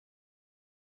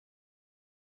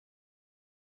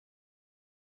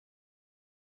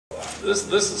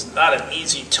this is not an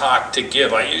easy talk to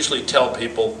give. I usually tell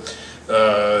people,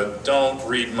 don't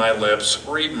read my lips,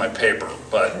 read my paper.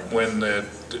 But when the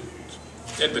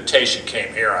invitation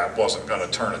came here, I wasn't going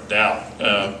to turn it down.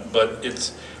 But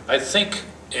I think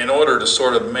in order to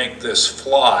sort of make this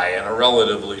fly in a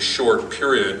relatively short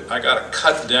period, I got to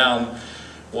cut down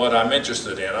what I'm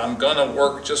interested in. I'm going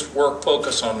to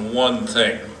focus on one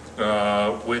thing,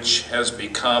 which has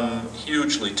become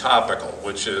hugely topical,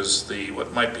 which is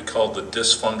what might be called the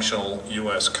dysfunctional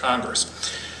U.S.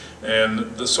 Congress.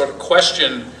 And the sort of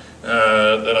question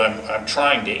that I'm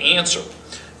trying to answer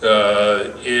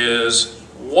is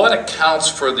what accounts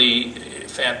for the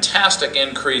fantastic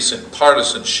increase in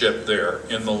partisanship there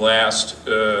in the last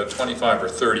 25 or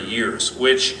 30 years,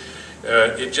 which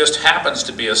it just happens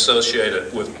to be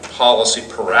associated with policy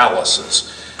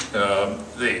paralysis.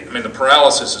 The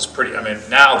paralysis is pretty,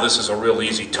 now this is a real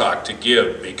easy talk to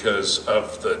give because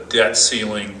of the debt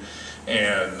ceiling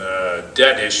and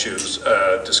debt issues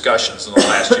discussions in the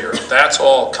last year. That's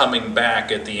all coming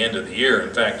back at the end of the year.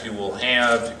 In fact, you will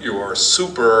have your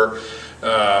super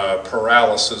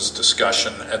paralysis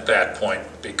discussion at that point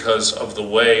because of the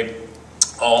way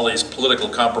all these political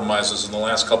compromises in the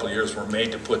last couple of years were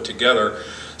made to put together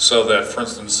so that, for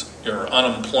instance, your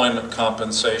unemployment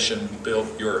compensation bill,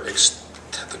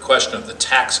 the question of the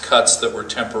tax cuts that were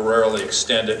temporarily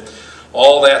extended,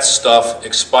 all that stuff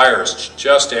expires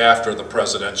just after the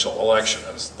presidential election,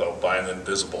 as though by an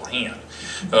invisible hand.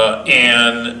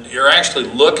 And you're actually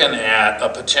looking at a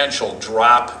potential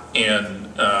drop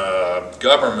in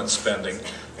government spending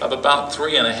of about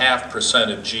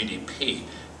 3.5% of GDP.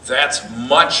 That's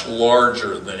much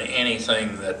larger than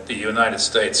anything that the United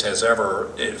States has ever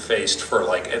faced for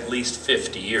like at least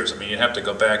 50 years. You'd have to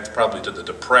go back probably to the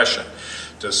Depression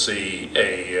to see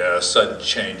a sudden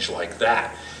change like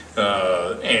that.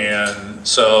 And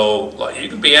so you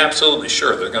can be absolutely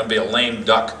sure there's going to be a lame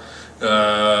duck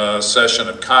session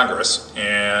of Congress,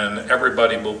 and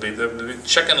everybody will be, the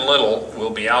Chicken Little will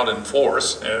be out in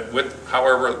force,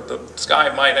 however, the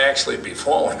sky might actually be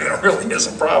falling. There really is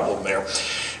a problem there.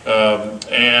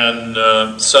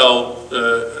 So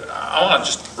I want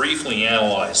to just briefly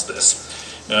analyze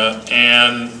this.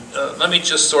 Let me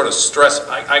just sort of stress,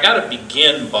 I got to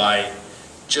begin by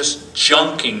just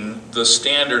junking the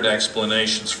standard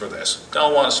explanations for this.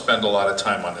 Don't want to spend a lot of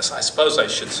time on this. I suppose I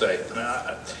should say,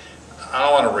 I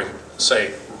don't want to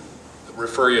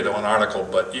refer you to an article,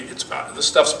 but this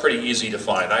stuff's pretty easy to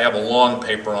find. I have a long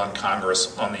paper on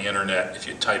Congress on the internet. If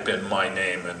you type in my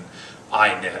name and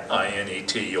INET,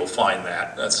 I-N-E-T, you'll find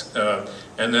that.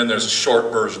 And then there's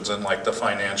short versions in like the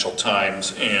Financial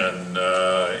Times and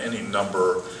any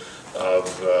number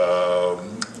of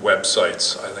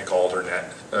websites. I think Alternate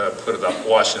put it up.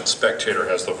 Washington Spectator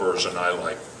has the version I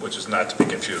like, which is not to be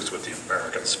confused with the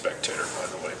American Spectator, by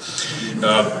the way.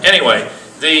 Anyway,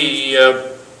 the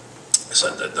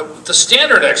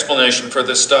standard explanation for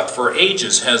this stuff for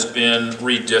ages has been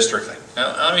redistricting.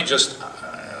 Now, let me just,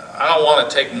 I don't want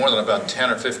to take more than about 10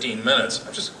 or 15 minutes.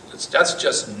 That's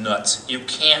just nuts. You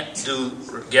can't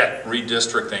get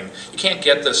redistricting. You can't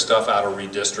get this stuff out of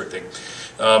redistricting.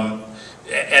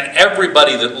 And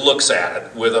everybody that looks at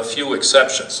it, with a few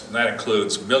exceptions, and that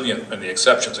includes and the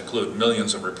exceptions include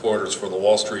millions of reporters for the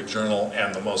Wall Street Journal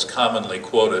and the most commonly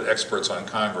quoted experts on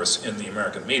Congress in the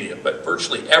American media, but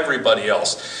virtually everybody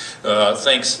else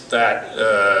thinks that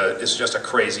is just a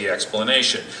crazy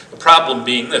explanation. The problem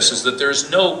being this, is that there's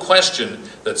no question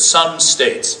that some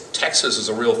states, Texas is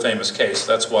a real famous case,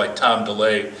 that's why Tom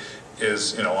DeLay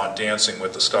is, on Dancing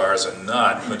with the Stars and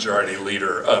not majority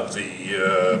leader of the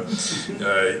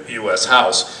U.S.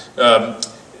 House.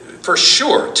 For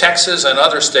sure, Texas and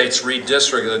other states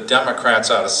redistricted Democrats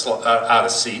out of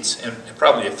seats, and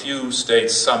probably a few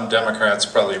states, some Democrats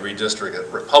probably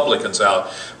redistricted Republicans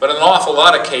out. But in an awful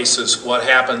lot of cases, what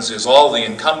happens is all the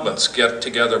incumbents get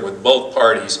together with both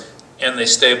parties and they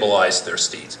stabilize their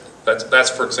seats. That's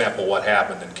for example, what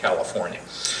happened in California.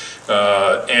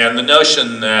 And the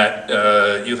notion that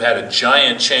you've had a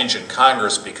giant change in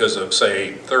Congress because of,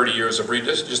 say, 30 years of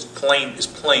redistricting is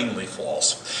plainly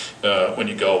false when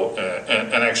you go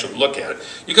and actually look at it.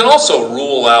 You can also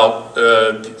rule out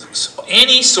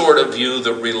any sort of view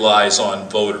that relies on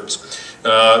voters.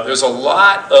 There's a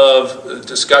lot of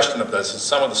discussion of this, and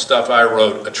some of the stuff I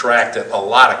wrote attracted a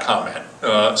lot of comment.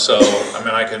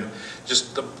 I can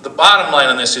just, the bottom line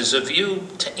on this is if you,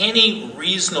 to any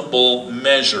reasonable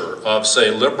measure of, say,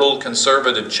 liberal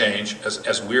conservative change,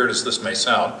 as weird as this may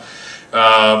sound,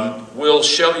 will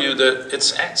show you that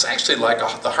it's actually like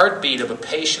the heartbeat of a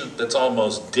patient that's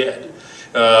almost dead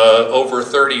over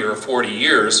 30 or 40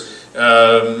 years.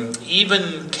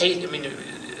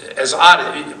 As as odd,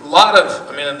 a lot of,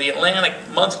 I mean, the Atlantic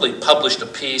Monthly published a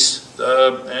piece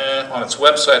on its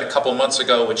website a couple months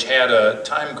ago, which had a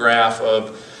time graph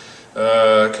of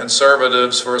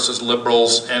conservatives versus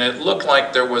liberals, and it looked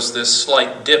like there was this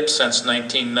slight dip since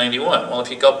 1991. Well, if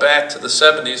you go back to the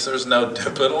 70s, there's no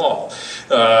dip at all.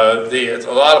 A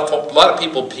lot of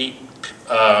people pick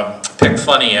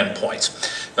funny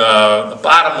endpoints. The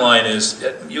bottom line is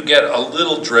that you get a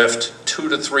little drift, 2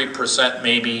 to 3%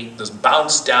 maybe, this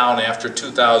bounce down after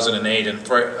 2008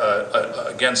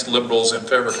 against liberals in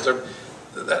favor of conservatives.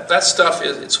 That stuff,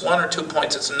 it's 1 or 2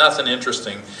 points, it's nothing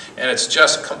interesting, and it's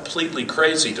just completely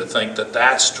crazy to think that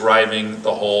that's driving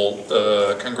the whole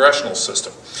congressional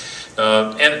system.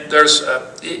 And there's,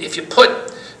 if you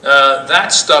put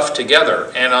that stuff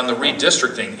together, and on the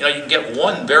redistricting, you know, you can get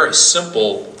one very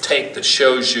simple take that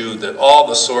shows you that all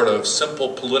the sort of simple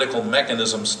political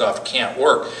mechanism stuff can't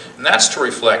work, and that's to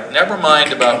reflect, never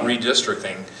mind about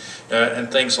redistricting,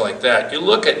 and things like that. You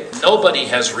look at, nobody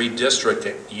has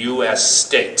redistricted U.S.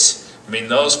 states. I mean,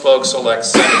 those folks elect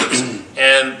senators.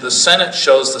 And the Senate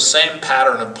shows the same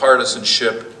pattern of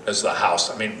partisanship as the House.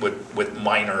 I mean, with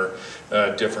minor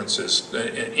differences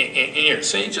in here.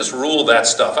 So you just rule that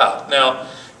stuff out. Now,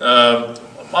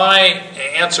 my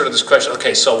answer to this question,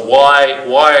 okay, so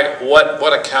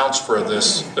what accounts for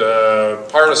this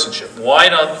partisanship? Why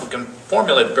don't, we can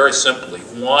formulate it very simply,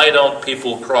 why don't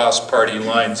people cross party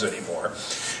lines anymore?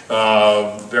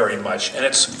 Very much. And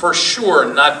it's for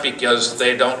sure not because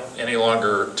they don't any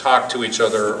longer talk to each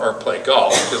other or play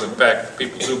golf, because in fact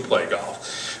people do play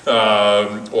golf,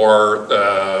 or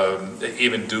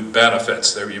even do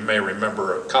benefits. There, you may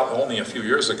remember only a few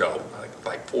years ago,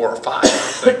 like 4 or 5, I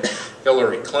think,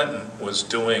 Hillary Clinton was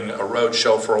doing a road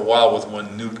show for a while with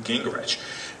one Newt Gingrich.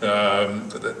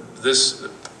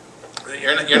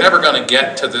 You're never going to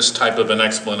get to this type of an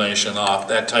explanation off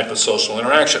that type of social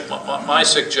interaction. My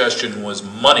suggestion was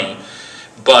money,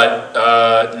 but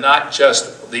not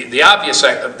just the obvious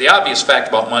fact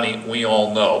about money we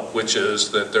all know, which is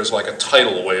that there's like a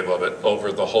tidal wave of it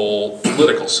over the whole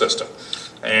political system,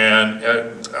 and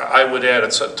I would add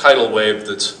it's a tidal wave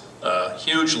that's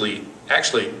hugely,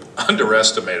 actually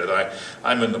underestimated.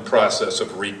 I'm in the process of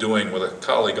redoing with a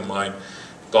colleague of mine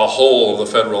the whole of the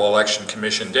Federal Election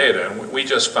Commission data, and we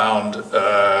just found,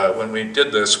 when we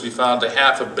did this, we found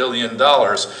 $500 million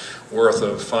worth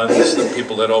of funds that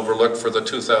people had overlooked for the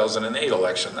 2008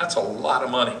 election. That's a lot of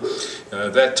money.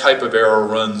 That type of error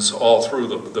runs all through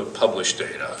the published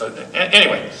data.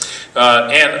 Anyway,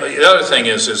 and the other thing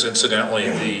is incidentally,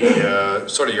 the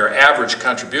sort of your average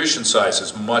contribution size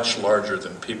is much larger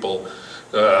than people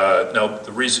know.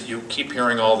 The reason you keep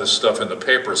hearing all this stuff in the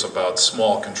papers about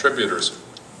small contributors,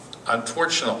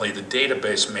 unfortunately, the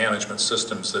database management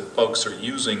systems that folks are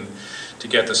using to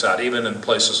get this out, even in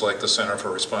places like the Center for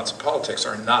Responsive Politics,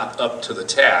 are not up to the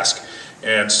task.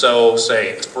 And so,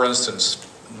 say, for instance,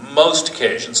 most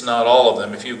occasions, not all of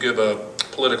them, if you give a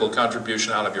political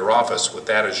contribution out of your office with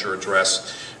that as your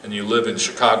address, and you live in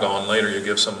Chicago, and later you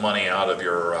give some money out of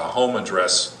your home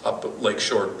address up at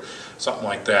Lakeshore, something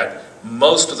like that,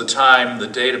 most of the time the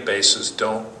databases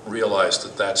don't realize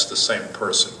that that's the same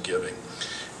person giving.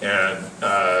 And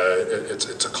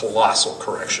it's a colossal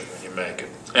correction when you make it.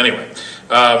 Anyway,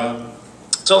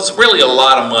 so it's really a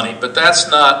lot of money, but that's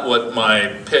not what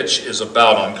my pitch is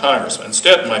about on Congress.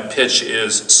 Instead, my pitch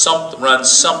is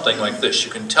runs something like this. You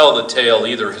can tell the tale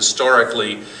either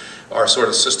historically or sort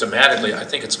of systematically. I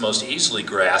think it's most easily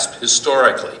grasped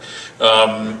historically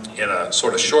in a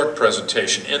sort of short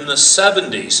presentation. In the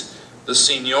 70s, the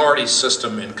seniority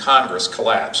system in Congress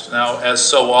collapsed. Now, as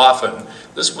so often,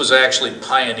 this was actually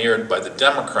pioneered by the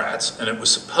Democrats, and it was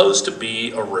supposed to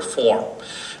be a reform.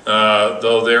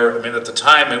 Though there, I mean, at the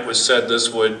time it was said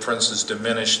this would, for instance,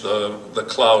 diminish the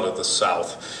clout of the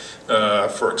South,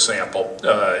 for example,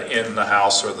 in the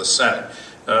House or the Senate.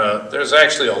 There's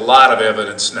actually a lot of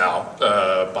evidence now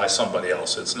by somebody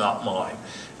else, it's not mine,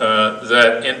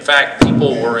 that in fact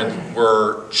people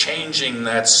were changing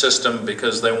that system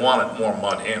because they wanted more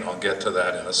money, and I'll get to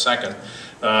that in a second,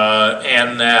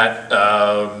 and that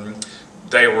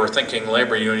they were thinking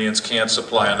labor unions can't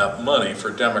supply enough money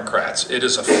for Democrats. It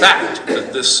is a fact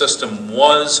that this system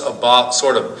was about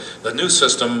sort of the new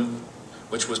system,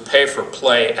 which was pay for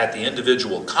play at the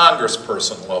individual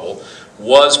congressperson level,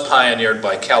 was pioneered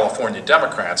by California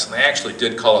Democrats, and they actually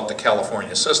did call it the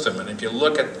California system. And if you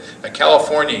look at,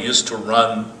 California used to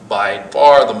run by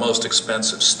far the most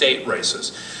expensive state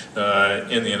races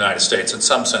in the United States. In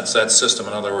some sense, that system,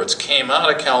 in other words, came out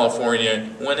of California,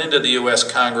 went into the U.S.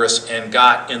 Congress, and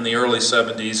got, in the early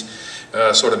 70s,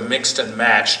 sort of mixed and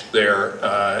matched there.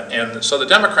 And so the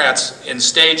Democrats, in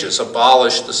stages,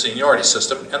 abolished the seniority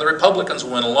system, and the Republicans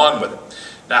went along with it.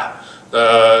 Now,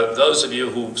 those of you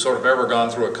who've sort of ever gone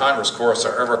through a Congress course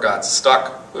or ever got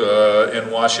stuck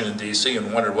in Washington, D.C.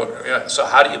 and wondered, so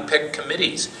how do you pick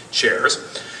committees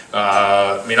chairs?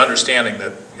 I mean, understanding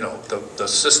that, you know, the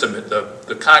system,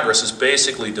 the Congress is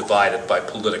basically divided by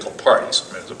political parties.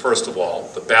 I mean, first of all,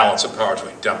 the balance of power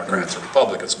between Democrats and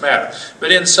Republicans matter.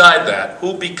 But inside that,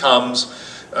 who becomes,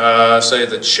 say,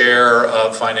 the chair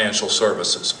of financial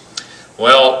services?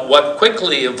 Well, what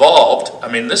quickly evolved, I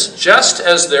mean, this just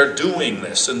as they're doing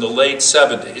this in the late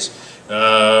 70s,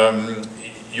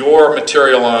 your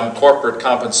material on corporate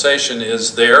compensation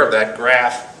is there, that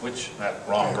graph,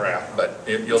 wrong graph, but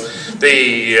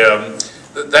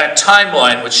that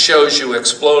timeline which shows you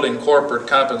exploding corporate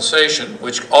compensation,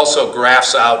 which also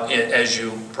graphs out, as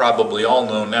you probably all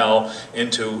know now,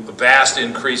 into vast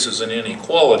increases in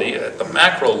inequality at the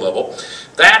macro level,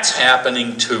 that's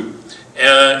happening too.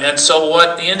 And so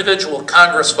what the individual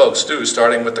Congress folks do,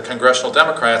 starting with the congressional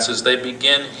Democrats, is they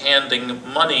begin handing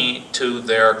money to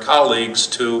their colleagues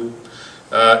to,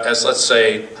 as let's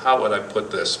say, how would I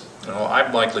put this? You know,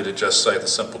 I'm likely to just say the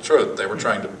simple truth. They were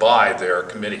trying to buy their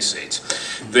committee seats.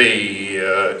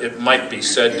 It might be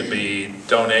said to be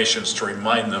donations to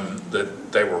remind them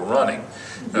that they were running.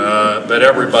 But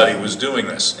everybody was doing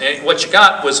this. And what you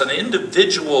got was an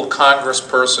individual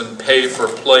congressperson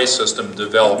pay-for-play system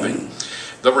developing.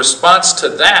 The response to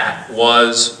that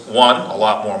was, one, a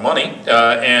lot more money,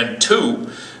 and two,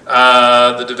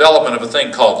 the development of a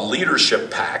thing called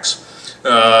leadership PACs,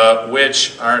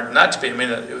 which are not to be, I mean,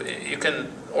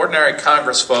 ordinary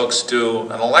Congress folks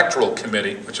do an electoral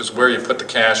committee, which is where you put the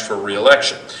cash for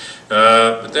re-election.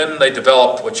 But then they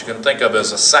developed what you can think of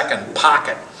as a second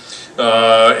pocket,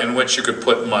 in which you could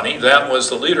put money. That was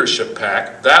the leadership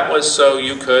PAC. That was so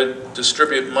you could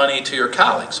distribute money to your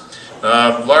colleagues.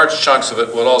 Large chunks of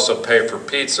it would also pay for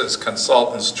pizzas,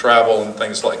 consultants, travel, and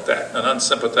things like that. An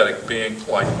unsympathetic being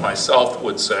like myself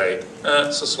would say,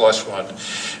 it's a slush fund.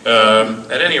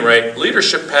 At any rate,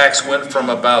 leadership PACs went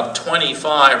from about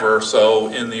 25 or so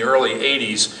in the early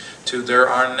 80s to there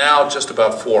are now just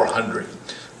about 400.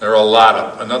 There are a lot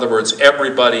of them. In other words,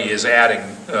 everybody is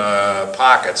adding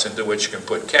pockets into which you can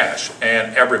put cash,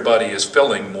 and everybody is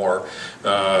filling more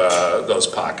those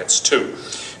pockets too.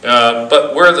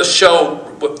 But where the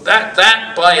show,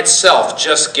 that by itself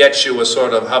just gets you a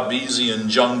sort of Hobbesian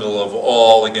jungle of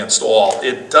all against all.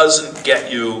 It doesn't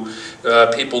get you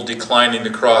people declining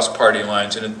to cross party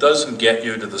lines, and it doesn't get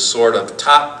you to the sort of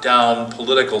top-down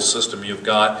political system you've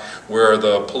got where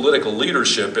the political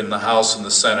leadership in the House and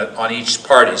the Senate on each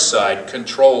party's side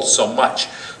controls so much.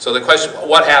 So the question,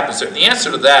 what happens there? And the answer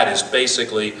to that is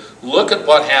basically look at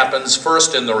what happens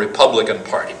first in the Republican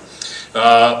Party.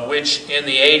 Which in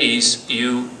the 80s,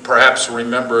 you perhaps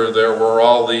remember there were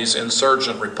all these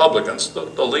insurgent Republicans.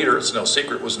 The leader, it's no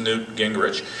secret, was Newt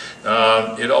Gingrich.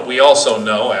 We also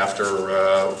know after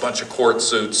a bunch of court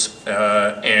suits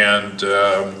and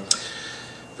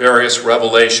various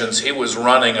revelations, he was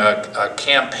running a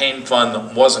campaign fund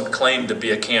that wasn't claimed to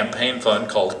be a campaign fund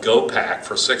called GoPac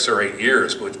for 6 or 8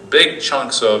 years, with big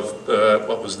chunks of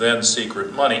what was then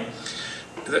secret money.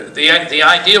 The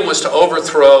idea was to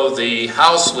overthrow the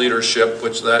House leadership,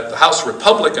 the House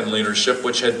Republican leadership,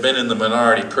 which had been in the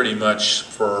minority pretty much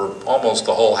for almost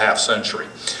the whole half century,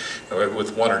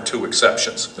 with 1 or 2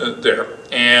 exceptions there.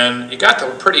 And you got to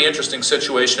a pretty interesting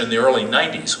situation in the early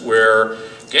 90s where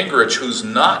Gingrich, who's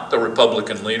not the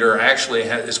Republican leader, actually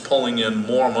is pulling in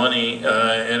more money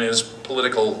in his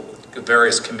political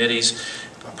various committees,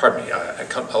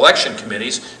 election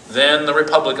committees, than the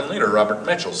Republican leader, Robert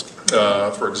Mitchell's,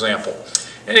 for example.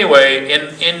 Anyway, in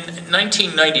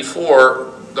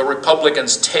 1994, the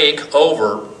Republicans take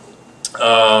over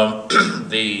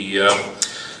the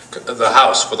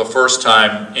House for the first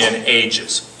time in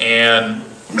ages. And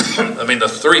I mean, the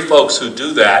 3 folks who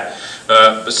do that,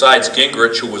 besides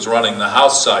Gingrich, who was running the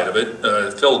House side of it,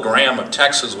 Phil Gramm of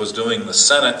Texas was doing the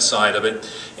Senate side of it,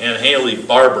 and Haley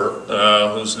Barbour,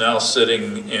 who's now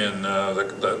sitting in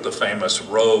the famous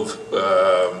Rove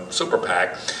Super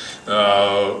PAC,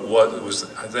 was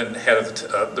then head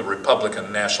of the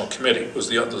Republican National Committee. Was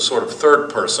the sort of third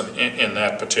person in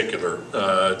that particular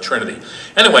trinity.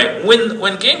 Anyway,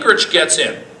 when Gingrich gets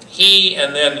in,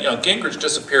 and then Gingrich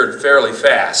disappeared fairly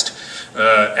fast,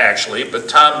 actually, but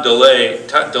Tom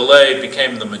DeLay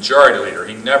became the majority leader.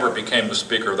 He never became the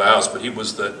Speaker of the House, but he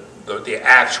was the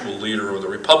actual leader of the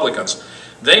Republicans.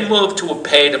 They moved to a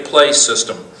pay-to-play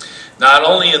system, not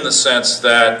only in the sense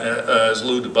that, as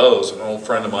Lou DuBose, an old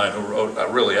friend of mine who wrote a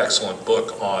really excellent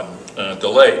book on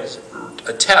DeLay,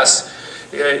 attest,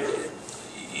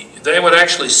 they would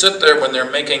actually sit there when they're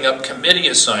making up committee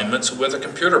assignments with a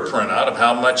computer printout of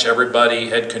how much everybody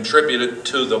had contributed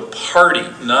to the party,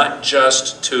 not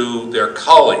just to their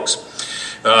colleagues.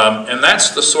 And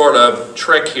that's the sort of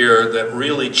trick here that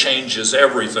really changes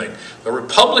everything. The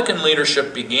Republican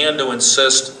leadership began to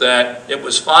insist that it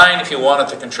was fine if you wanted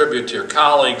to contribute to your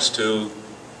colleagues to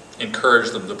encourage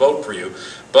them to vote for you,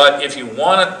 but if you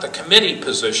wanted the committee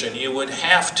position, you would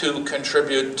have to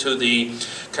contribute to the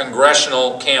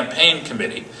Congressional Campaign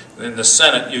Committee. In the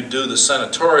Senate, you do the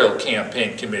Senatorial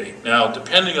Campaign Committee. Now,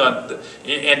 depending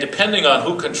on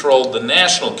who controlled the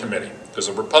National Committee, because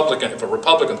if a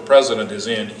Republican president is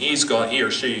in, he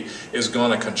or she is going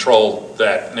to control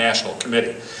that National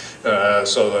Committee.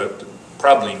 So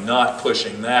probably not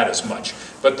pushing that as much.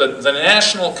 But the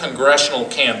National Congressional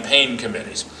Campaign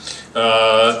Committees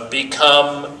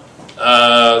become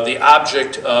the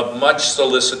object of much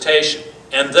solicitation.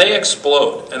 And they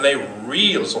explode, and a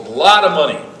lot of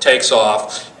money takes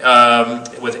off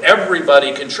with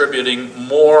everybody contributing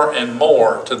more and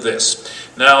more to this.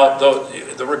 Now,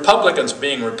 the Republicans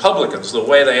being Republicans, the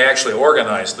way they actually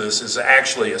organize this is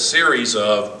actually a series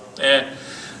of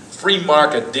free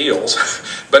market deals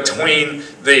between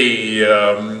the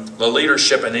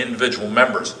leadership and individual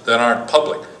members that aren't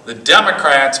public. The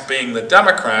Democrats, being the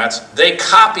Democrats, they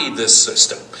copied this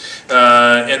system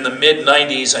in the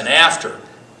mid-90s and after,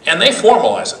 and they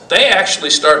formalize it. They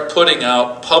actually start putting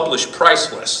out published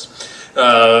price lists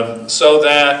so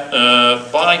that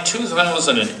by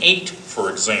 2008, for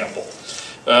example,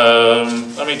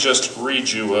 let me just read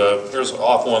you, here's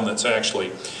off one that's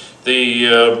actually, the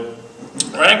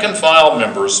rank and file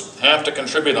members have to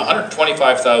contribute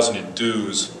 $125,000 in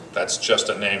dues. That's just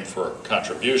a name for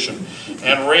contribution,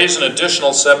 and raise an additional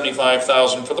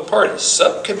 $75,000 for the party.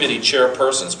 Subcommittee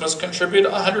chairpersons must contribute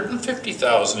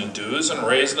 $150,000 in dues and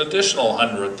raise an additional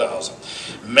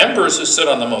 $100,000. Members who sit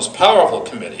on the most powerful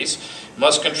committees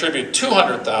must contribute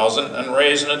 $200,000 and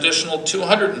raise an additional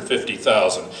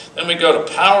 $250,000. Then we go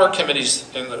to power committees,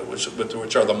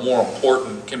 which are the more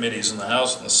important committees in the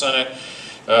House and the Senate.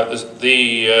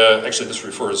 Actually, this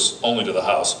refers only to the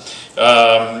House.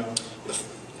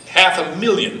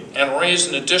 $500,000 and raise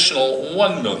an additional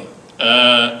 $1 million.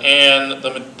 And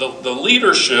the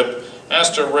leadership has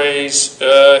to raise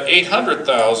contribute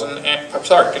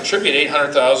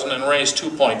 $800,000 and raise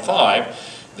 2.5.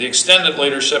 The extended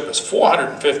leadership is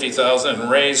 $450,000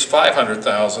 and raise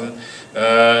 $500,000,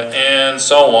 and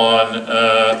so on,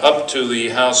 up to the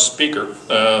House Speaker,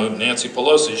 Nancy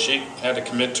Pelosi. She had to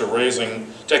commit to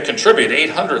contribute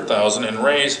 $800,000 and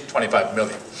raise $25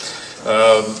 million.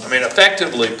 I mean,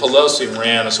 effectively, Pelosi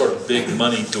ran a sort of big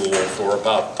money duel for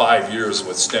about 5 years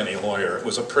with Steny Hoyer. It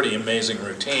was a pretty amazing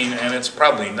routine, and it's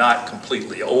probably not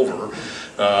completely over.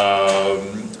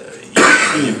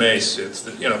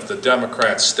 If the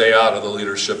Democrats stay out of the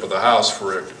leadership of the House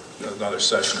for another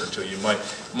session or two, you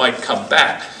might come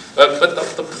back. But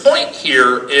the point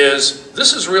here is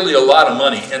this is really a lot of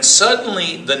money, and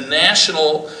suddenly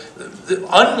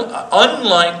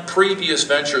unlike previous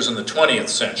ventures in the 20th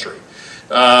century,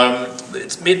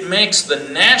 it makes the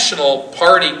national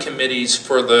party committees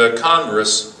for the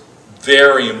Congress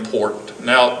very important.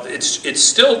 Now, it's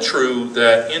still true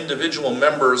that individual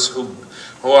members who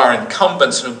are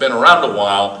incumbents and have been around a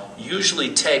while usually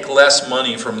take less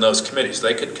money from those committees.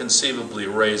 They could conceivably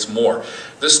raise more.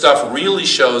 This stuff really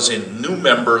shows in new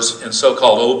members and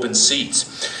so-called open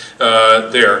seats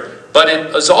there. But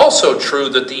it is also true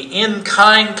that the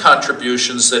in-kind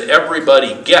contributions that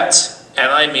everybody gets,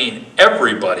 and I mean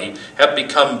everybody, have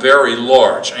become very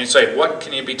large. And you say, what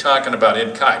can you be talking about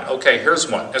in-kind? Okay, here's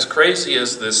one. As crazy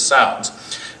as this sounds,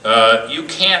 you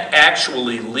can't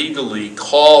actually legally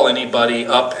call anybody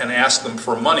up and ask them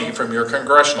for money from your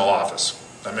congressional office.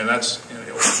 I mean, that's,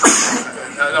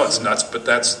 I know it's nuts, but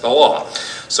that's the law.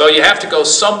 So you have to go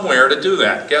somewhere to do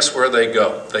that. Guess where they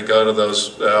go? They go to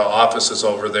those offices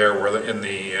over there where in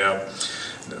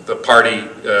the party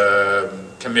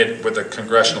committee, where the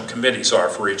congressional committees are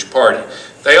for each party.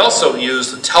 They also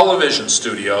use the television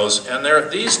studios, and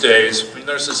these days, I mean,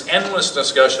 there's this endless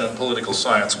discussion in political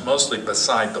science, mostly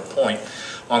beside the point,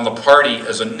 on the party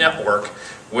as a network,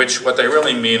 which what they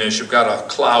really mean is you've got a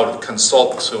cloud of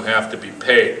consultants who have to be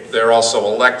paid. They're also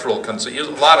electoral consultants.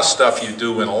 A lot of stuff you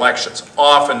do in elections.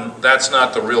 Often that's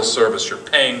not the real service you're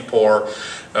paying for.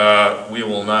 We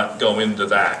will not go into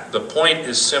that. The point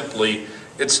is simply,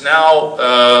 it's now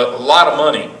a lot of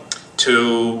money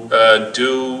to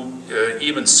do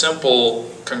even simple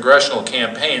congressional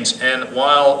campaigns, and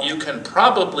while you can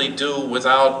probably do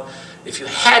without if you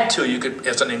had to, you could,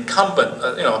 as an incumbent,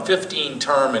 you know, a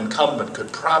 15-term incumbent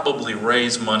could probably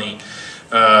raise money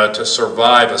to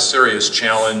survive a serious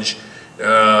challenge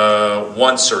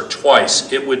once or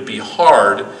twice. It would be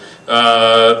hard,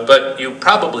 but you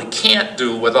probably can't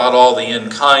do without all the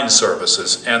in-kind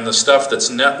services and the stuff that's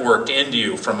networked into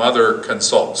you from other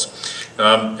consultants.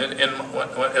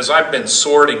 As I've been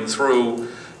sorting through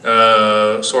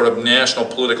sort of national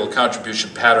political contribution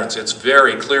patterns, it's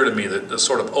very clear to me that the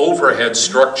sort of overhead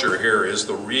structure here is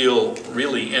the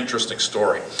really interesting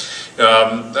story.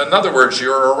 In other words,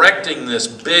 you're erecting this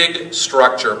big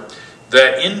structure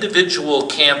that individual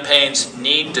campaigns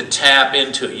need to tap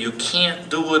into. You can't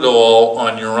do it all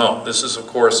on your own. This is, of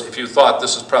course, if you thought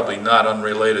this is probably not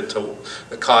unrelated to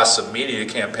the costs of media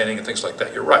campaigning and things like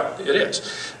that, you're right, it is.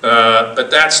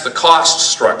 But that's the cost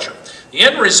structure. The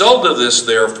end result of this,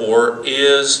 therefore,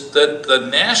 is that the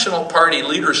national party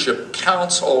leadership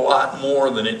counts a lot more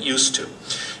than it used to.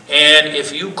 And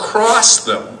if you cross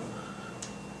them,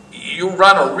 you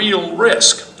run a real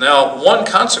risk. Now, one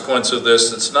consequence of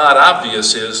this that's not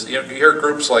obvious is, you hear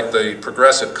groups like the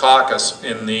Progressive Caucus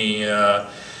in the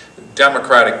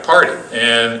Democratic Party,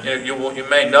 and you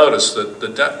may notice that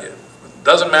it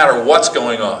doesn't matter what's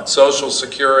going on, Social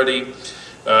Security,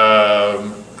 the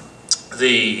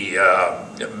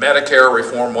Medicare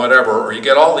reform, whatever, or you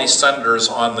get all these senators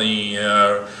on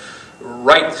the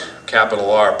right, capital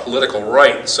R, political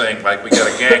right, saying, like, we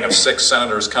got a gang of 6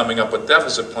 senators coming up with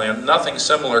deficit plan. Nothing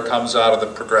similar comes out of the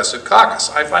Progressive Caucus.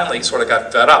 I finally sort of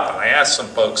got fed up, and I asked some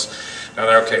folks, and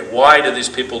they're, okay, why do these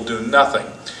people do nothing?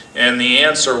 And the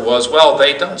answer was, well,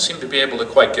 they don't seem to be able to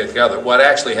quite get together. What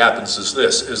actually happens is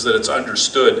this, is that it's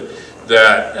understood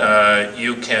that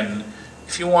you can,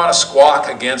 if you want to squawk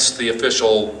against the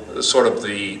official, sort of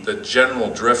the general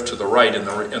drift to the right in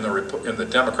the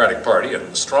Democratic Party, and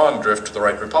the strong drift to the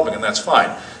right Republican, that's fine.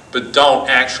 But don't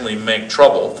actually make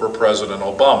trouble for President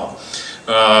Obama.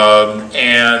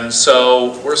 And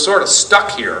so we're sort of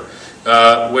stuck here,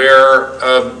 where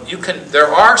there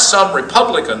are some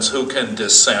Republicans who can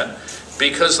dissent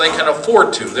because they can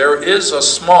afford to. There is a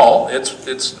small, I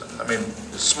mean,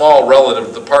 small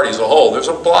relative to the party as a whole. There's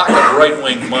a block of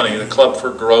right-wing money, the Club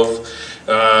for Growth,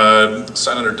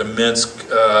 Senator DeMint's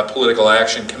Political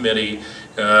Action Committee,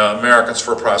 Americans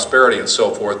for Prosperity, and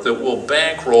so forth, that will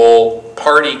bankroll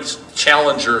party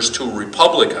challengers to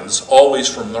Republicans, always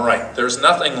from the right. There's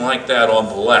nothing like that on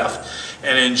the left.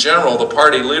 And in general, the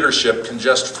party leadership can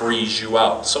just freeze you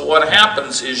out. So what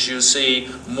happens is you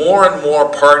see more and more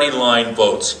party line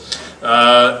votes.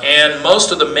 And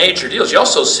most of the major deals, you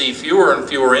also see fewer and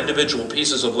fewer individual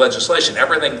pieces of legislation.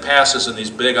 Everything passes in these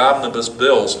big omnibus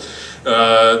bills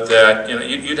that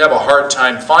you'd have a hard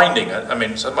time finding. I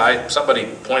mean, somebody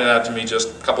pointed out to me just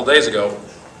a couple days ago,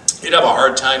 you'd have a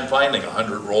hard time finding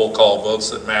 100 roll call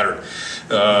votes that mattered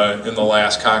in the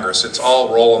last Congress. It's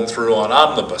all rolling through on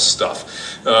omnibus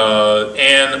stuff.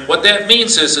 And what that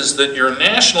means is that your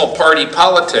national party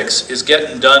politics is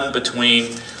getting done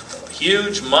between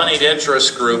huge moneyed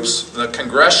interest groups, the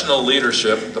congressional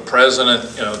leadership, the president,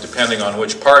 depending on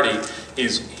which party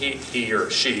he or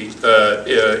she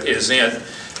is in,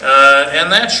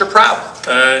 and that's your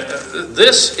problem.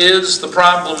 This is the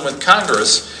problem with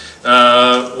Congress,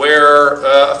 where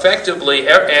effectively,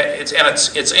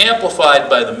 it's amplified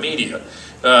by the media,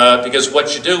 because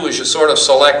what you do is you sort of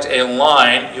select a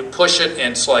line, you push it,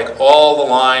 and it's like all the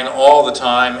line, all the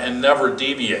time, and never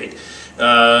deviate.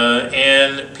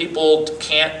 And people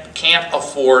can't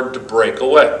afford to break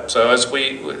away. So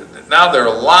now there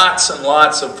are lots and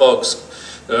lots of folks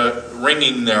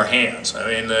wringing their hands. I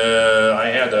mean, I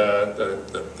had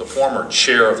the former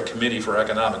chair of the Committee for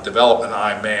Economic Development.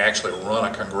 I may actually run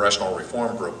a congressional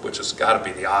reform group, which has got to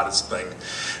be the oddest thing,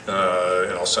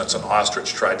 since an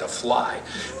ostrich tried to fly.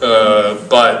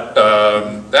 But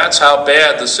that's how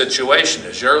bad the situation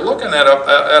is. You're looking at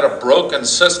a broken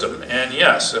system, and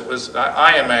yes, it was.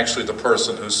 I am actually the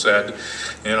person who said,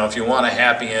 if you want a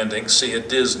happy ending, see a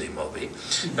Disney movie.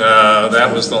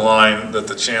 That was the line that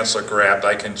the Chancellor grabbed.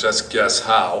 I can just guess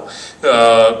how,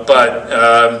 but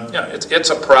it's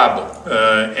a problem,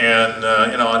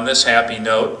 and on this happy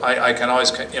note, I can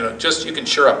always, you can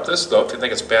cheer up this though. If you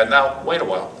think it's bad now, wait a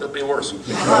while, it'll be worse.